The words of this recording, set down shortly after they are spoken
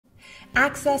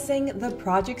Accessing the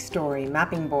project story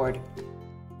mapping board.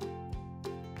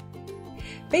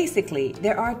 Basically,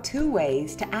 there are two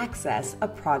ways to access a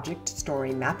project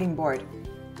story mapping board.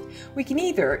 We can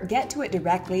either get to it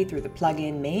directly through the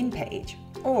plugin main page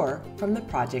or from the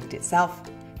project itself.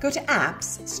 Go to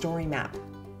Apps, Story Map.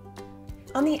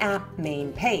 On the app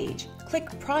main page,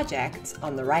 click Projects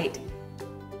on the right.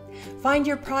 Find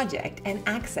your project and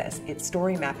access its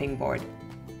story mapping board.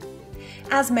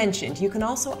 As mentioned, you can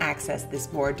also access this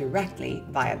board directly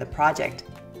via the project.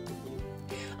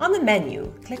 On the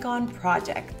menu, click on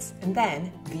Projects and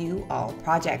then View All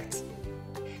Projects.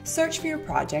 Search for your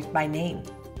project by name.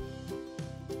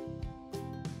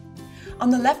 On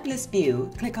the left list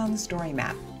view, click on the Story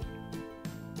Map.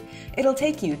 It'll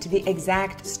take you to the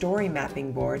exact story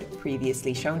mapping board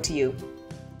previously shown to you.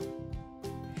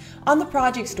 On the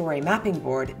project story mapping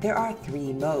board, there are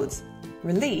three modes: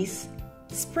 Release,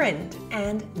 Sprint,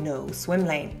 and No Swim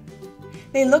Lane.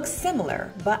 They look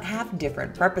similar but have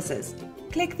different purposes.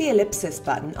 Click the ellipsis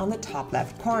button on the top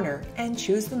left corner and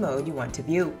choose the mode you want to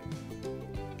view.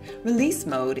 Release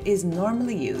mode is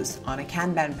normally used on a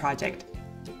Kanban project.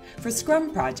 For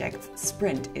Scrum projects,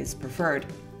 Sprint is preferred.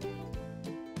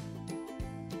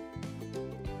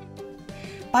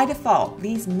 By default,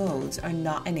 these modes are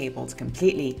not enabled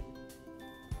completely.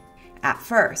 At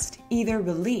first, either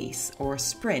Release or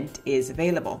Sprint is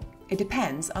available. It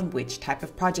depends on which type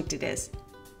of project it is.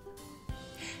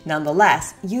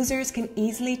 Nonetheless, users can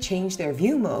easily change their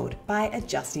view mode by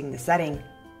adjusting the setting.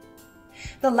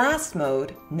 The last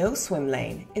mode, No Swim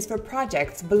Lane, is for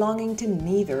projects belonging to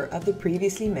neither of the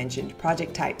previously mentioned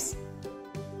project types.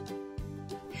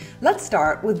 Let's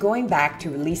start with going back to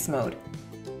Release mode.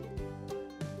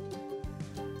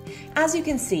 As you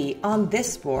can see, on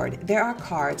this board, there are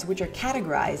cards which are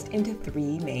categorized into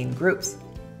three main groups.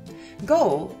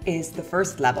 Goal is the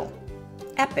first level,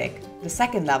 Epic the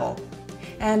second level,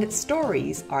 and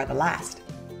Stories are the last.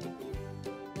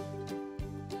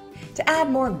 To add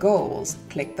more goals,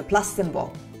 click the plus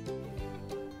symbol.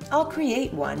 I'll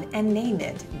create one and name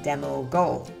it Demo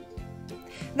Goal.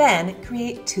 Then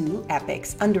create two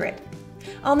epics under it.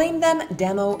 I'll name them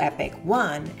Demo Epic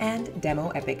 1 and Demo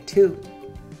Epic 2.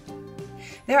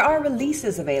 There are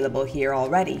releases available here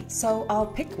already, so I'll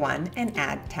pick one and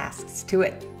add tasks to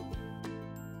it.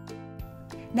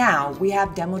 Now we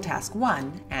have Demo Task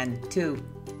 1 and 2.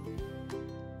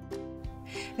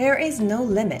 There is no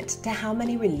limit to how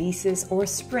many releases or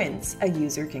sprints a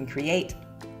user can create.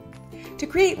 To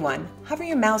create one, hover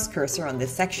your mouse cursor on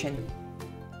this section.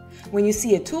 When you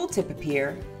see a tooltip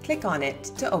appear, click on it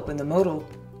to open the modal.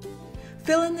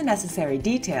 Fill in the necessary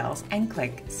details and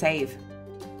click Save.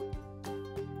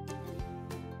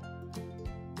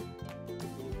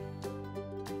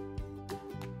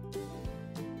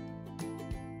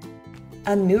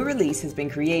 A new release has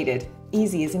been created.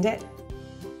 Easy, isn't it?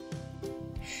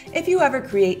 If you ever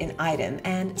create an item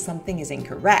and something is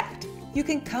incorrect, you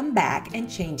can come back and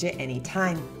change it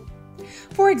anytime.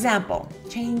 For example,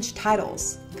 change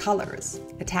titles, colors,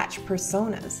 attach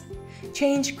personas,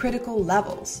 change critical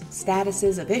levels,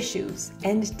 statuses of issues,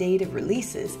 end date of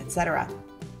releases, etc.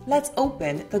 Let's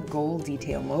open the Goal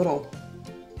Detail modal.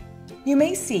 You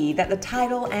may see that the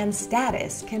title and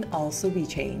status can also be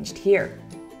changed here.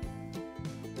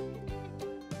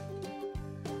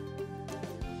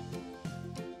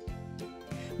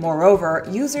 Moreover,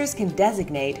 users can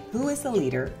designate who is the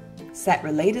leader, set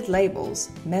related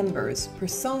labels, members,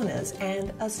 personas,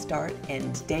 and a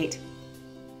start-end date.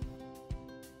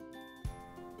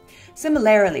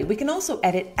 Similarly, we can also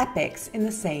edit epics in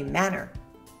the same manner.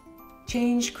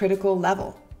 Change critical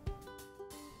level.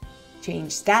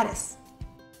 Change status.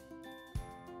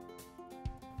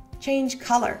 Change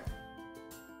color.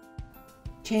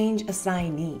 Change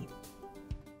assignee.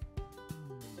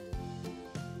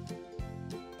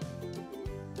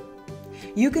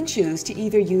 You can choose to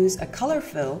either use a color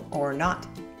fill or not.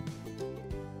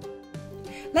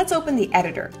 Let's open the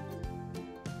editor.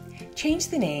 Change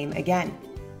the name again.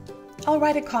 I'll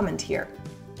write a comment here.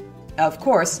 Of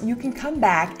course, you can come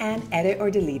back and edit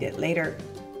or delete it later.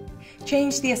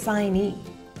 Change the assignee.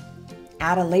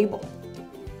 Add a label.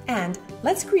 And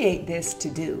let's create this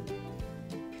to-do.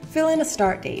 Fill in a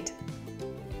start date.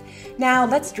 Now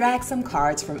let's drag some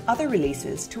cards from other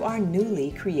releases to our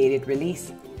newly created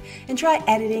release and try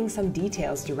editing some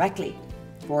details directly.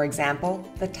 For example,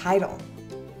 the title,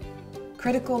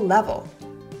 critical level,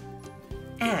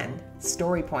 and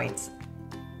story points.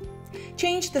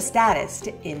 Change the status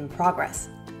to In Progress.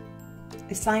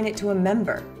 Assign it to a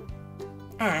member,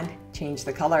 and change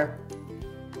the color.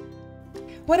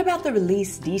 What about the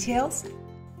release details?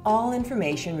 all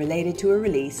information related to a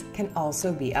release can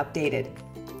also be updated.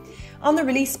 On the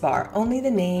release bar, only the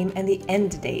name and the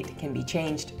end date can be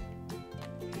changed.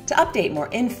 To update more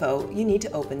info, you need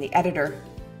to open the editor.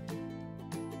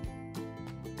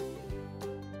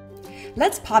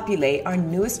 Let's populate our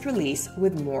newest release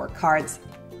with more cards.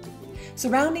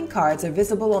 Surrounding cards are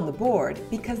visible on the board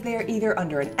because they are either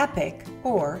under an epic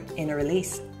or in a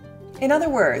release. In other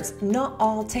words, not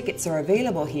all tickets are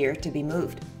available here to be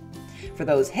moved. For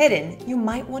those hidden, you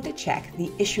might want to check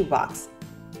the issue box.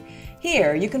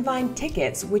 Here you can find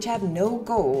tickets which have no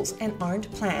goals and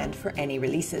aren't planned for any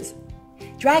releases.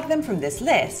 Drag them from this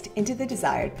list into the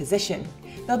desired position.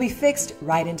 They'll be fixed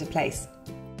right into place.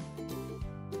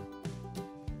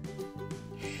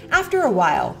 After a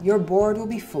while, your board will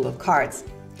be full of cards.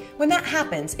 When that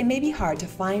happens, it may be hard to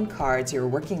find cards you're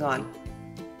working on.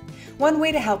 One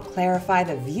way to help clarify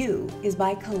the view is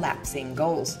by collapsing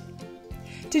goals.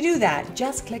 To do that,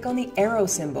 just click on the arrow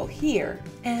symbol here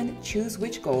and choose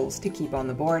which goals to keep on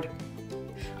the board.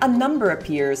 A number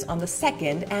appears on the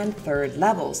second and third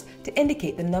levels to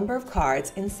indicate the number of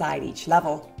cards inside each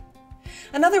level.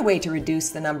 Another way to reduce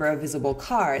the number of visible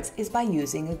cards is by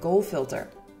using a goal filter.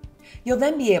 You'll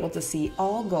then be able to see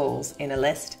all goals in a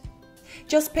list.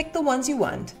 Just pick the ones you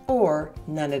want, or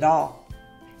none at all,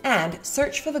 and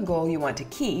search for the goal you want to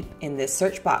keep in this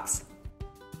search box.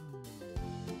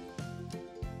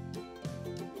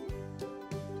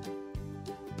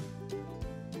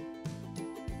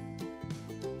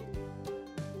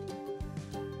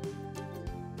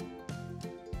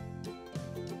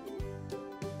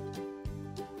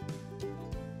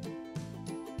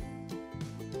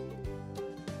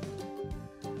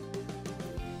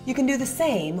 You can do the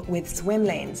same with swim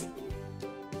lanes.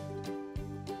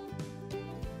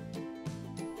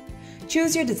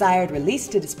 Choose your desired release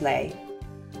to display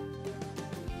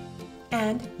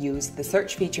and use the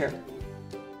search feature.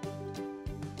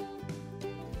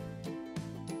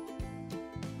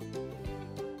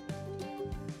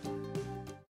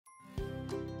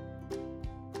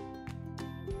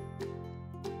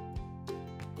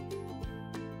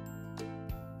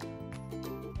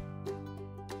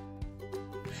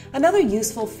 Another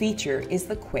useful feature is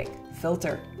the quick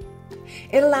filter.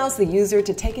 It allows the user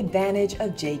to take advantage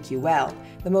of JQL,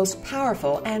 the most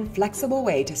powerful and flexible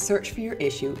way to search for your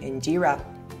issue in Jira.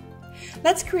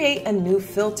 Let's create a new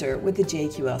filter with the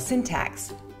JQL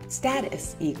syntax,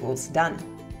 status equals done.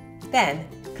 Then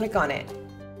click on it.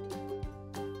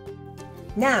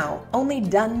 Now, only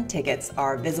done tickets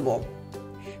are visible.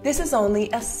 This is only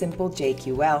a simple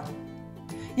JQL.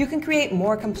 You can create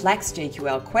more complex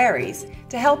JQL queries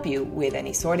to help you with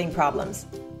any sorting problems.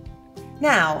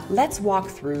 Now, let's walk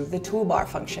through the toolbar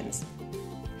functions.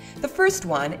 The first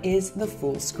one is the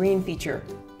full screen feature.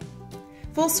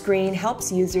 Full screen helps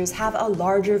users have a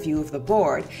larger view of the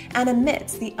board and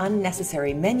omits the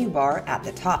unnecessary menu bar at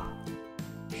the top.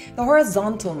 The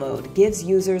horizontal mode gives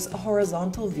users a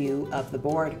horizontal view of the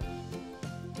board.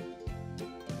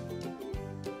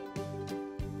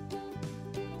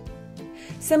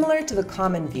 Similar to the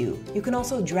common view, you can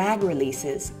also drag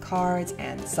releases, cards,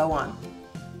 and so on.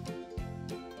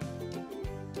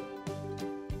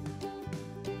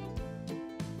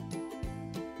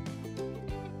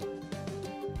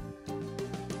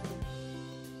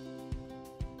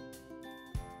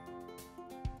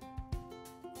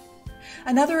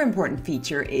 Another important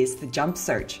feature is the jump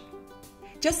search.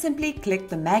 Just simply click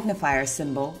the magnifier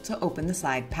symbol to open the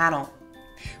side panel.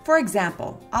 For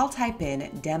example, I'll type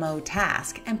in Demo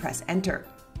Task and press Enter.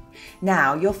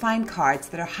 Now you'll find cards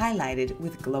that are highlighted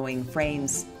with glowing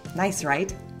frames. Nice,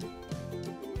 right?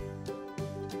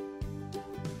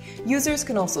 Users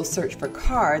can also search for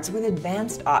cards with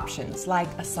advanced options like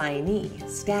Assignee,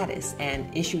 Status,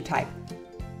 and Issue Type.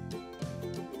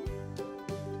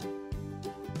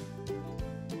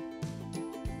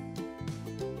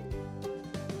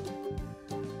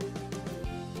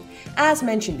 As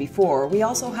mentioned before, we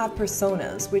also have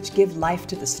personas which give life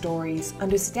to the stories,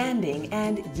 understanding,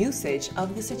 and usage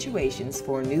of the situations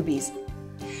for newbies.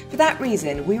 For that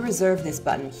reason, we reserve this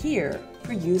button here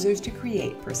for users to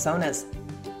create personas.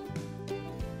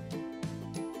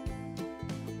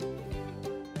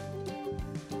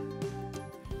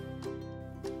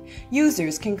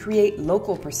 Users can create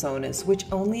local personas which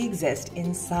only exist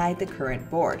inside the current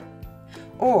board,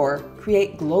 or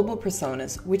create global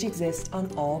personas which exist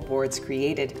on all boards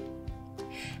created.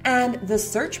 And the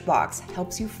search box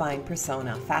helps you find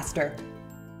persona faster.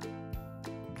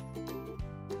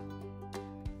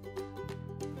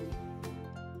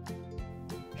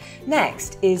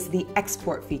 Next is the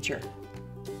export feature.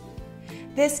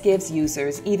 This gives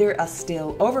users either a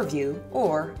still overview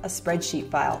or a spreadsheet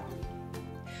file.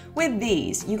 With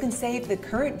these, you can save the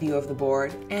current view of the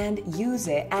board and use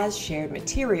it as shared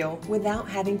material without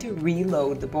having to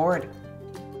reload the board.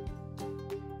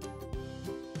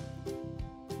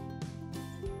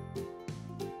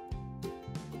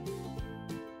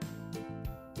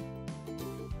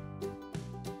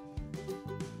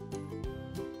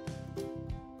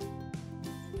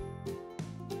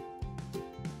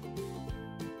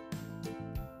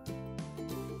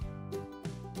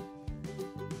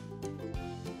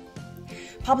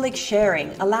 Public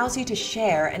sharing allows you to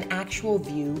share an actual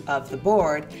view of the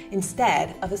board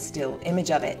instead of a still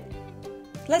image of it.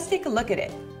 Let's take a look at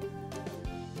it.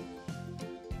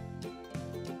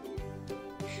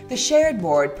 The shared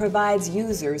board provides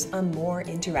users a more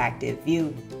interactive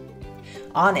view.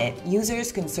 On it,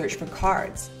 users can search for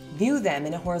cards, view them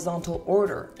in a horizontal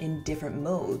order in different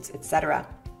modes, etc.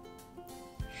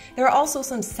 There are also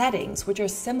some settings which are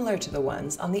similar to the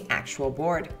ones on the actual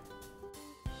board.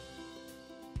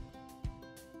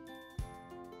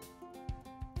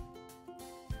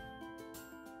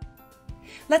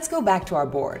 Let's go back to our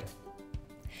board.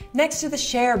 Next to the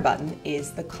Share button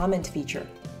is the Comment feature.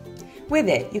 With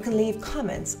it, you can leave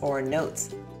comments or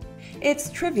notes.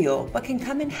 It's trivial, but can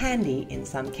come in handy in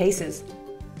some cases.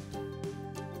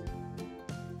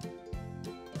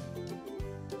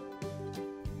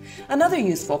 Another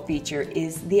useful feature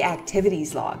is the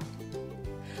Activities log.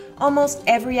 Almost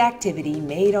every activity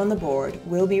made on the board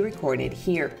will be recorded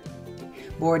here.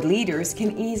 Board leaders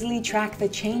can easily track the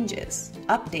changes,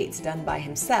 updates done by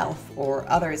himself or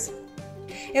others.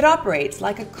 It operates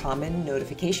like a common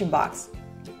notification box.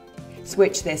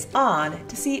 Switch this on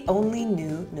to see only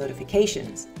new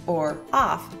notifications, or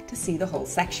off to see the whole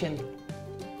section.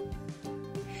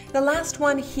 The last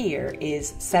one here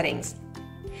is Settings.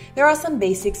 There are some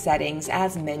basic settings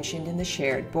as mentioned in the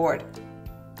shared board.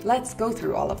 Let's go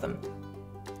through all of them.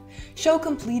 Show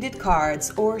completed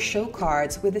cards or show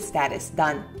cards with the status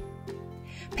done.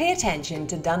 Pay attention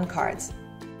to done cards.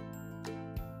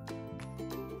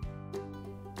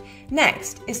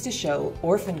 Next is to show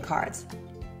orphan cards.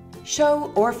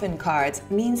 Show orphan cards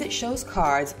means it shows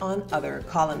cards on other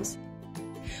columns.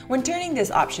 When turning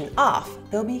this option off,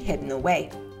 they'll be hidden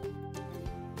away.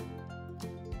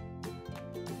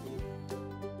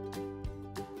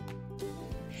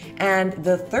 And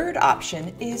the third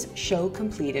option is Show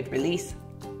Completed Release.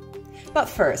 But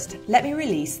first, let me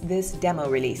release this demo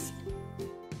release.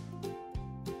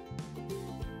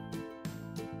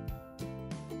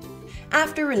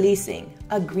 After releasing,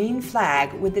 a green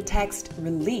flag with the text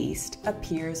Released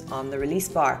appears on the release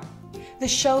bar. The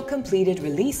Show Completed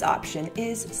Release option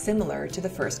is similar to the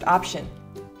first option.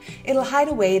 It'll hide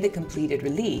away the completed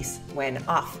release when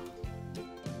off.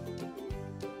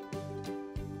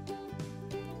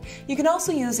 You can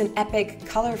also use an epic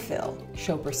color fill,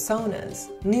 show personas,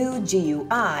 new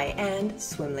GUI, and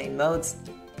swim lane modes.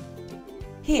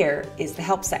 Here is the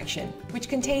Help section, which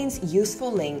contains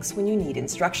useful links when you need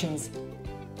instructions.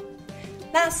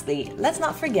 Lastly, let's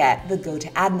not forget the Go to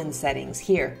Admin settings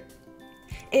here.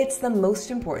 It's the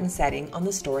most important setting on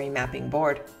the story mapping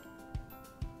board.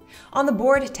 On the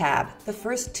Board tab, the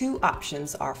first two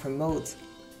options are for modes.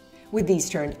 With these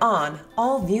turned on,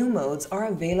 all view modes are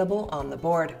available on the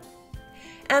board.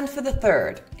 And for the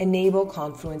third, enable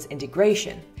Confluence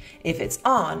integration. If it's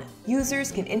on,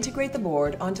 users can integrate the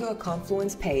board onto a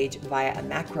Confluence page via a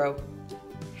macro.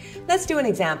 Let's do an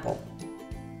example.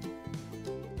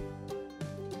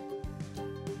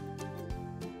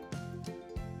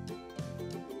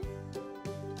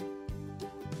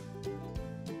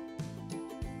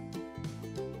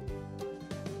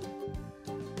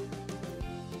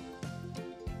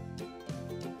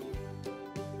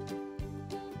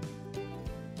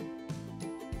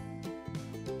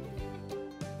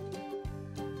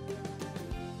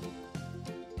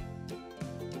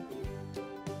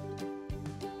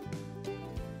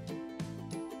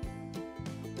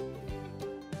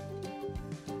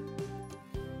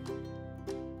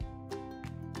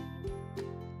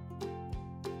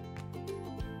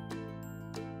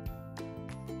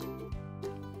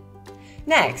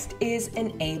 Next is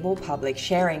Enable Public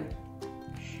Sharing.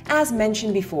 As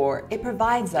mentioned before, it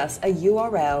provides us a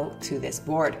URL to this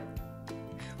board.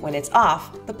 When it's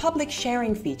off, the public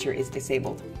sharing feature is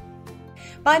disabled.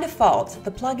 By default,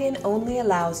 the plugin only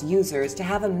allows users to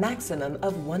have a maximum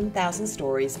of 1,000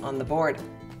 stories on the board,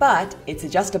 but it's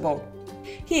adjustable.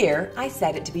 Here, I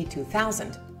set it to be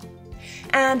 2,000.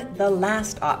 And the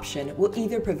last option will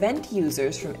either prevent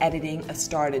users from editing a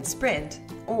started sprint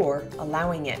or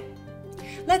allowing it.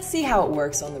 Let's see how it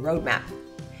works on the roadmap.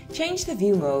 Change the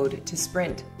view mode to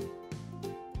Sprint.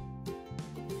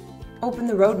 Open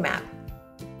the roadmap.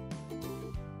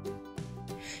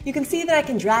 You can see that I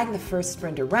can drag the first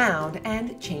sprint around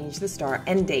and change the start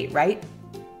end date, right?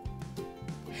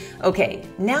 Okay,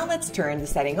 now let's turn the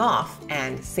setting off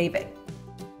and save it.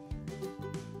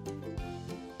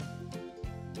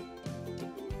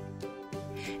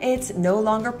 It's no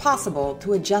longer possible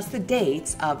to adjust the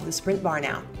dates of the sprint bar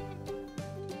now.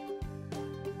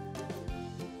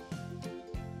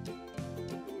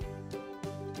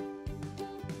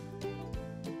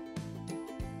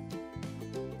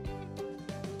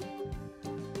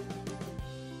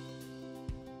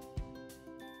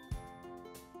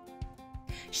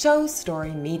 Show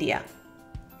story media.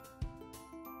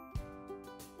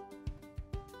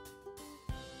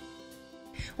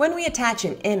 When we attach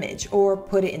an image or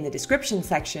put it in the description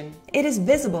section, it is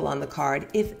visible on the card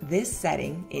if this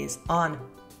setting is on.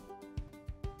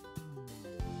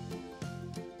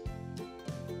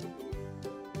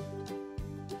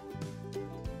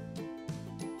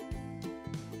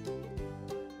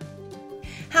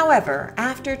 However,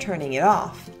 after turning it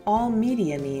off, all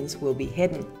media means will be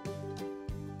hidden.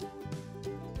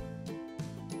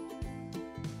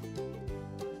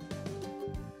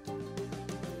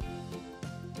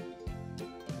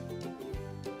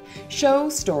 Show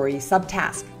story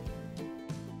subtask.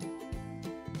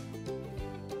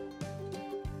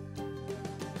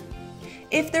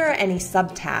 If there are any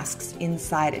subtasks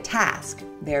inside a task,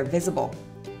 they're visible.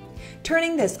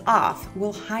 Turning this off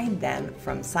will hide them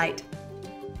from sight.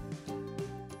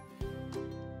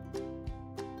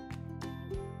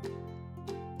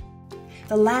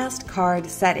 The last card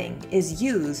setting is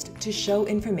used to show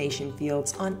information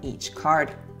fields on each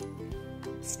card.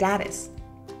 Status,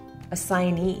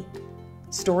 assignee,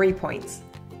 story points,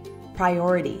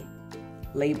 priority,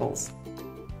 labels.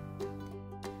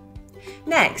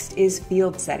 Next is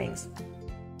field settings.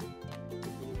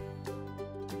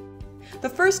 The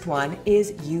first one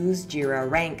is Use Jira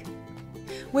Rank.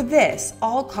 With this,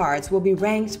 all cards will be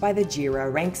ranked by the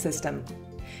Jira rank system.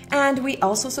 And we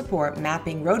also support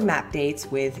mapping roadmap dates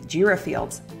with Jira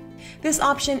fields. This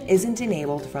option isn't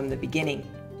enabled from the beginning.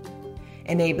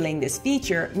 Enabling this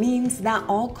feature means that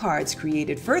all cards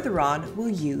created further on will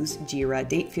use Jira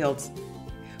date fields.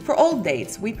 For old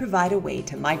dates, we provide a way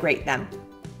to migrate them.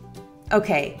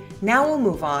 Okay, now we'll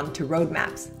move on to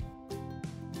roadmaps.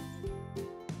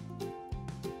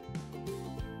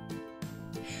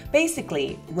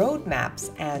 Basically,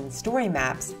 roadmaps and story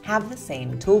maps have the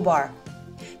same toolbar.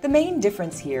 The main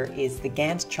difference here is the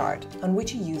Gantt chart, on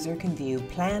which a user can view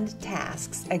planned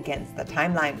tasks against the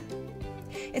timeline.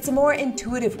 It's a more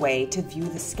intuitive way to view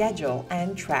the schedule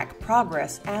and track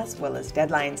progress as well as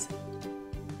deadlines.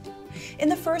 In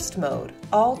the first mode,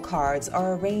 all cards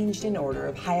are arranged in order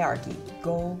of hierarchy,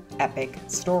 goal, epic,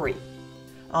 story.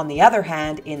 On the other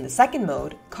hand, in the second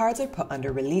mode, cards are put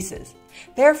under releases.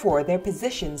 Therefore, their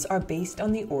positions are based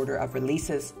on the order of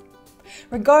releases.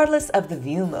 Regardless of the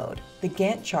view mode, the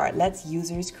Gantt chart lets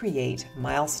users create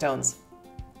milestones.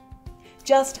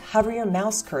 Just hover your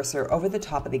mouse cursor over the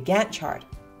top of the Gantt chart.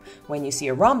 When you see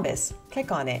a rhombus,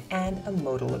 click on it and a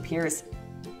modal appears.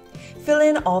 Fill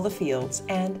in all the fields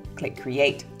and click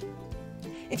Create.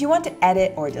 If you want to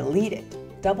edit or delete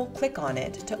it, double-click on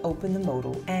it to open the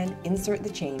modal and insert the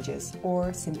changes,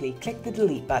 or simply click the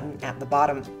Delete button at the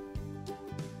bottom.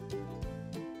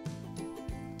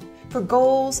 For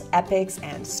goals, epics,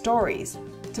 and stories,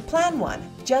 to plan one,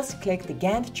 just click the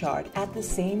Gantt chart at the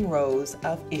same rows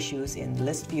of issues in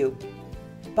List View.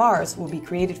 Bars will be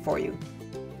created for you.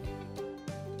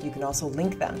 You can also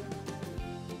link them.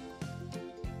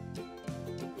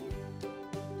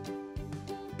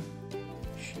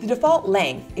 The default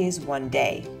length is 1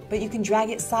 day, but you can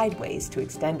drag it sideways to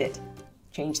extend it.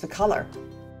 Change the color.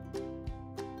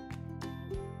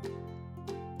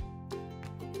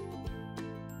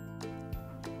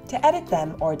 To edit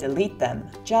them or delete them,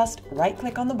 just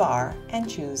right-click on the bar and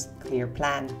choose Clear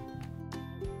Plan.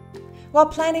 While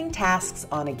planning tasks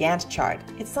on a Gantt chart,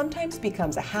 it sometimes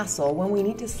becomes a hassle when we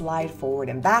need to slide forward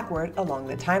and backward along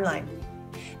the timeline.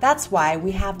 That's why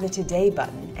we have the Today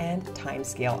button and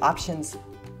timescale options.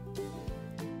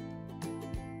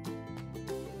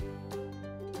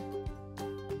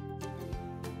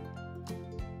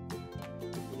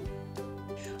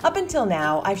 Up until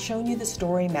now, I've shown you the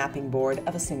story mapping board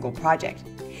of a single project.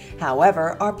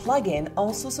 However, our plugin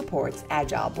also supports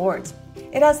Agile boards.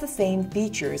 It has the same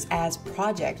features as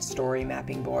project story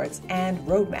mapping boards and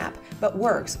roadmap, but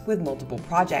works with multiple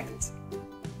projects.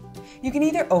 You can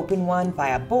either open one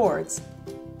via boards,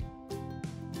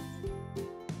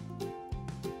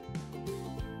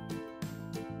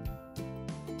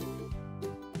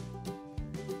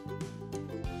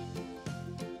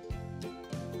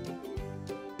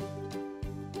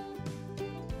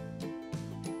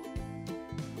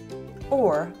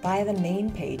 or via the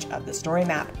main page of the story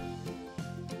map.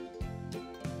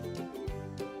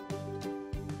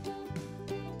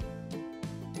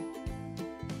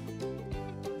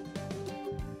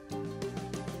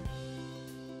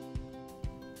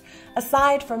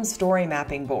 Aside from story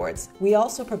mapping boards, we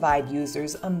also provide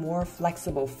users a more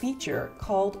flexible feature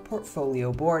called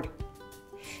Portfolio Board.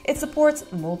 It supports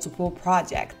multiple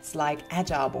projects like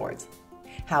Agile boards.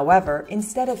 However,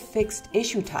 instead of fixed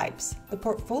issue types, the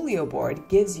Portfolio Board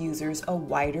gives users a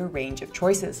wider range of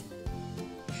choices.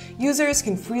 Users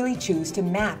can freely choose to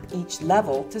map each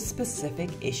level to specific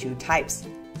issue types.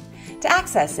 To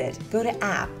access it, go to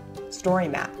App, Story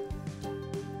Map.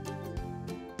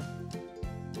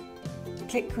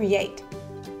 Click Create.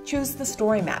 Choose the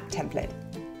story map template.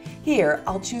 Here,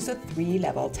 I'll choose a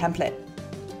 3-level template.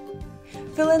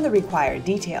 Fill in the required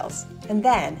details, and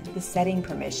then the setting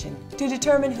permission to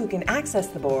determine who can access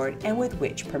the board and with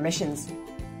which permissions.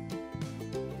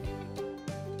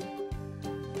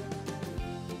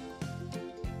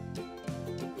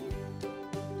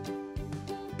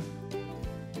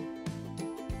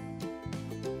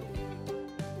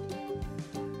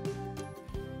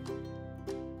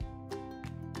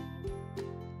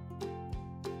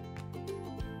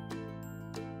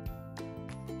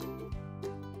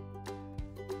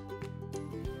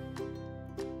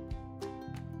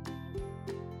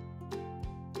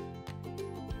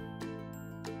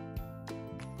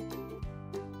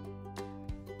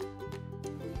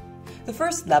 The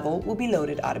first level will be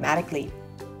loaded automatically.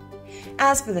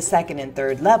 As for the second and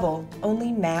third level,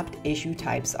 only mapped issue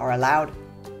types are allowed.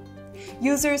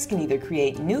 Users can either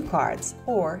create new cards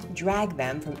or drag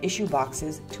them from issue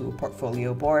boxes to a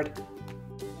portfolio board.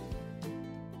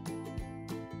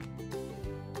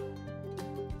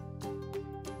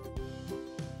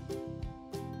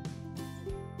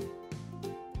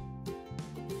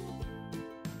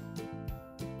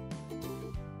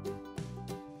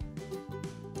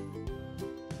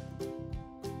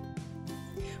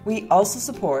 We also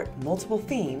support multiple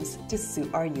themes to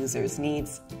suit our users'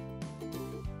 needs.